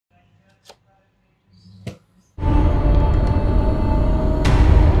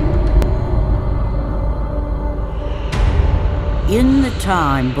In the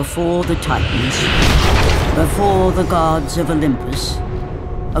time before the Titans, before the gods of Olympus,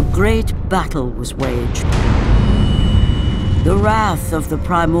 a great battle was waged. The wrath of the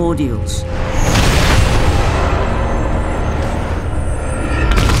primordials.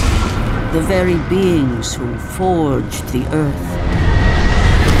 The very beings who forged the earth.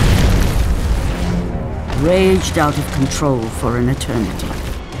 Raged out of control for an eternity.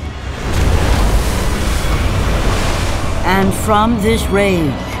 And from this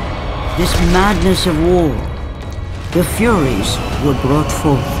rage, this madness of war, the Furies were brought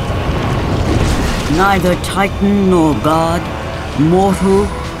forth. Neither Titan nor God, mortal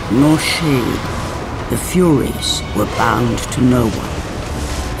nor shade, the Furies were bound to no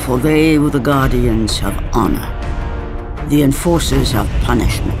one, for they were the guardians of honor, the enforcers of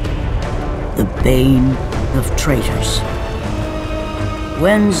punishment, the bane of traitors.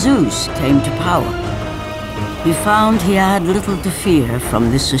 When Zeus came to power, he found he had little to fear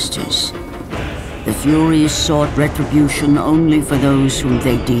from the sisters. The Furies sought retribution only for those whom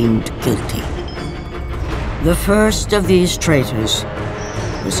they deemed guilty. The first of these traitors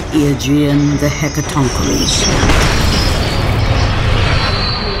was Aegean the Hecatoncheires.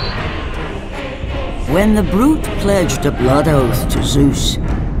 When the brute pledged a blood oath to Zeus,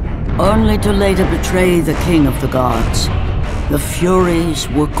 only to later betray the king of the gods, the Furies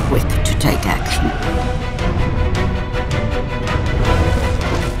were quick to take action.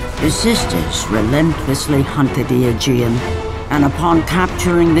 The sisters relentlessly hunted Aegean, and upon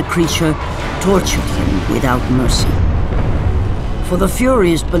capturing the creature, tortured him without mercy. For the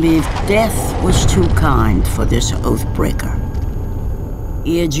Furies believed death was too kind for this oath-breaker.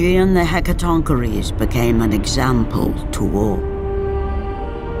 Aegean the Hecatoncheires became an example to all.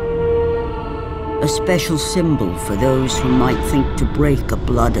 A special symbol for those who might think to break a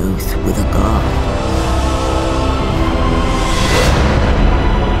blood oath with a god.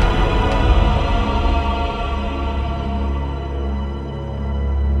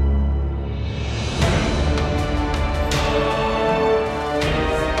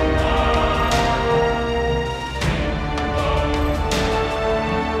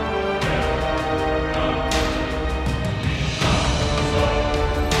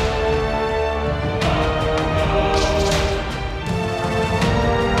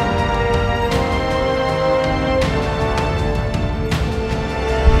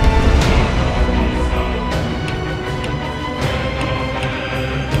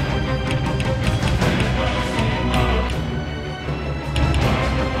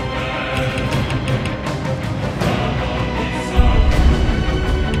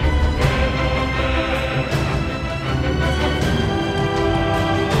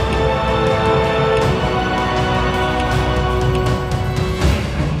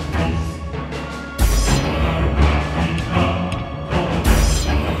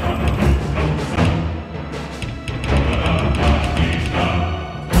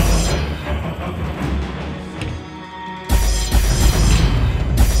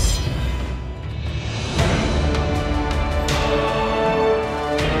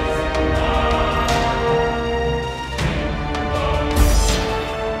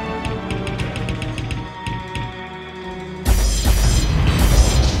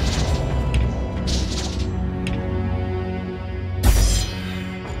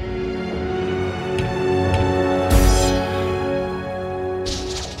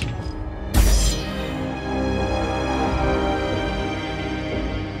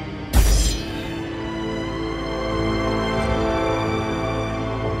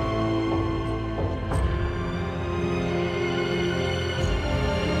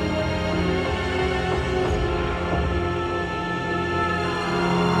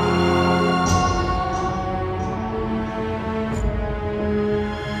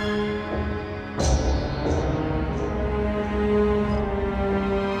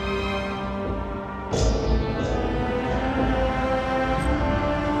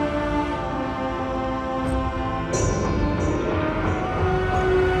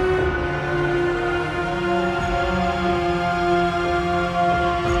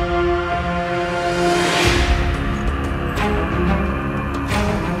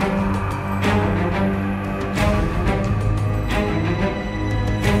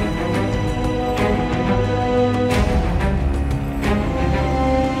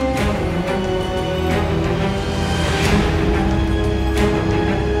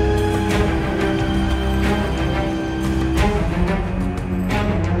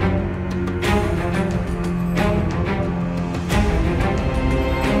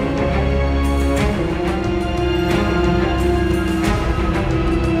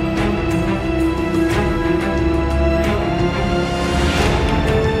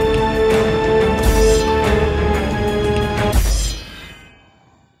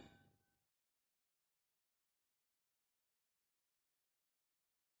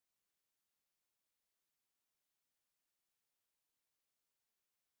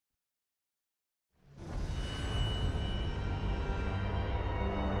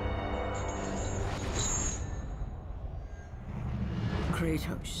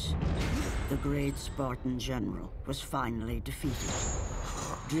 Kratos, the great Spartan general, was finally defeated.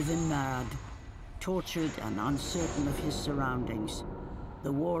 Driven mad, tortured and uncertain of his surroundings,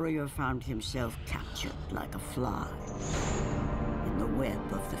 the warrior found himself captured like a fly in the web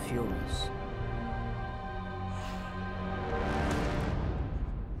of the Furies.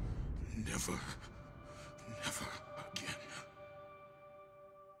 Never again.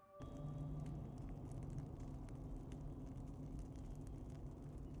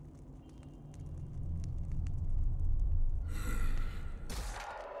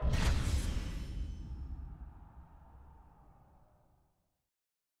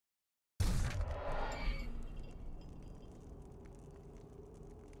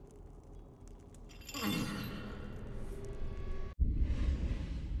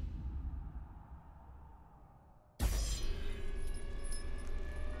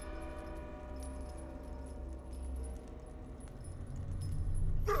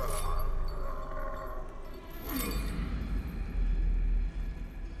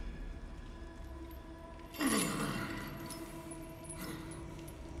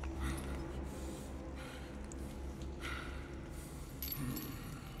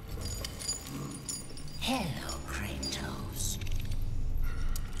 Hello, Kratos.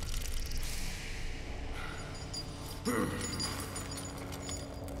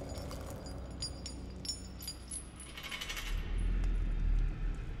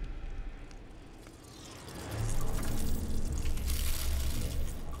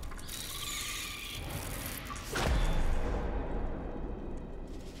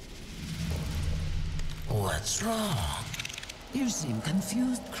 What's wrong? You seem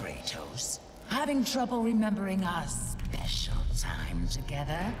confused, Kratos. Having trouble remembering our special time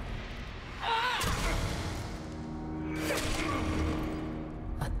together?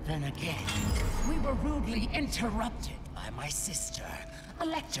 But then again, we were rudely interrupted by my sister.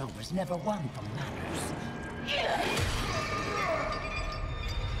 Electra was never one for manners.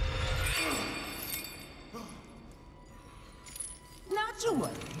 Not to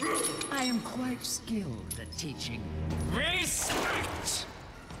worry. I am quite skilled at teaching respect.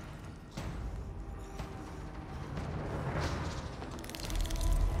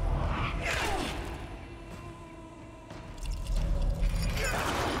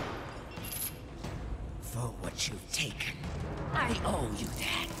 For what you've taken, I owe you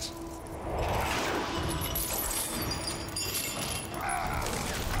that.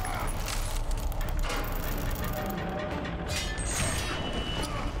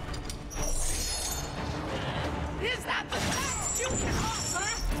 Is that the best you can offer?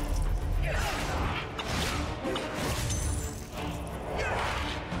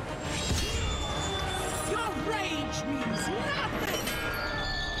 Your rage means nothing!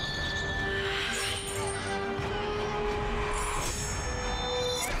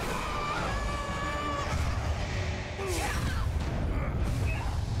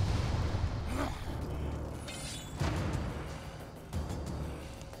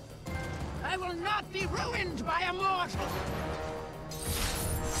 I will not be ruined by a mortal!